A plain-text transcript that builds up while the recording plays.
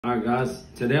All right, guys,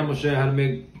 today I'm gonna show you how to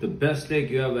make the best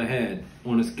steak you ever had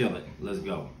on a skillet. Let's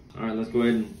go. All right, let's go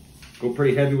ahead and go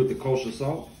pretty heavy with the kosher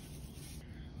salt.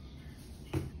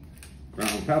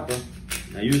 Ground pepper.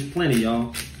 Now use plenty,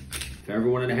 y'all. For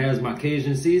everyone that has my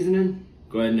Cajun seasoning,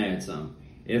 go ahead and add some.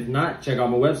 If not, check out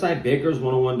my website,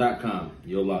 bakers101.com.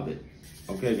 You'll love it.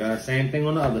 Okay, guys, same thing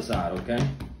on the other side, okay?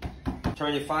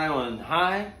 Turn your fire on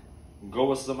high, go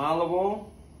with some olive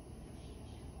oil,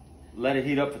 let it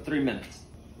heat up for 3 minutes.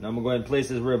 Now I'm gonna go ahead and place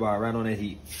this ribeye right on that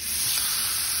heat.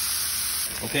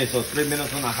 Okay, so 3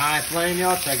 minutes on a high flame,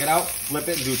 y'all. Check it out. Flip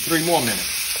it and do 3 more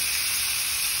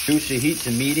minutes. Reduce your heat to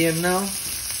medium now.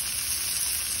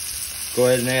 Go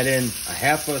ahead and add in a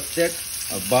half a stick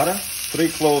of butter, 3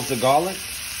 cloves of garlic,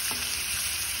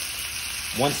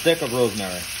 1 stick of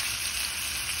rosemary.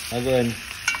 Now go ahead and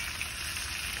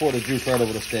pour the juice right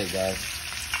over the steak, guys.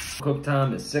 Cook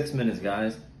time is 6 minutes,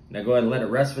 guys. Now go ahead and let it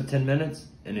rest for 10 minutes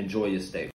and enjoy your steak.